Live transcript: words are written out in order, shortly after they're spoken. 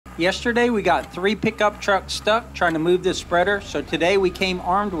Yesterday we got 3 pickup trucks stuck trying to move this spreader, so today we came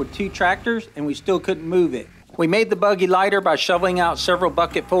armed with 2 tractors and we still couldn't move it. We made the buggy lighter by shoveling out several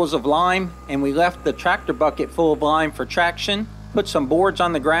bucketfuls of lime, and we left the tractor bucket full of lime for traction, put some boards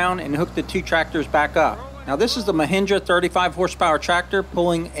on the ground, and hooked the 2 tractors back up. Now this is the Mahindra 35 horsepower tractor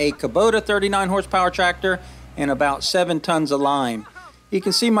pulling a Kubota 39 horsepower tractor and about 7 tons of lime. You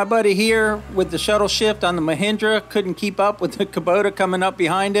can see my buddy here with the shuttle shift on the Mahindra couldn't keep up with the Kubota coming up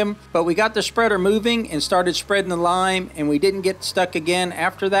behind him, but we got the spreader moving and started spreading the lime, and we didn't get stuck again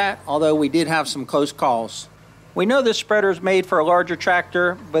after that, although we did have some close calls. We know this spreader is made for a larger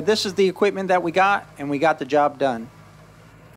tractor, but this is the equipment that we got, and we got the job done.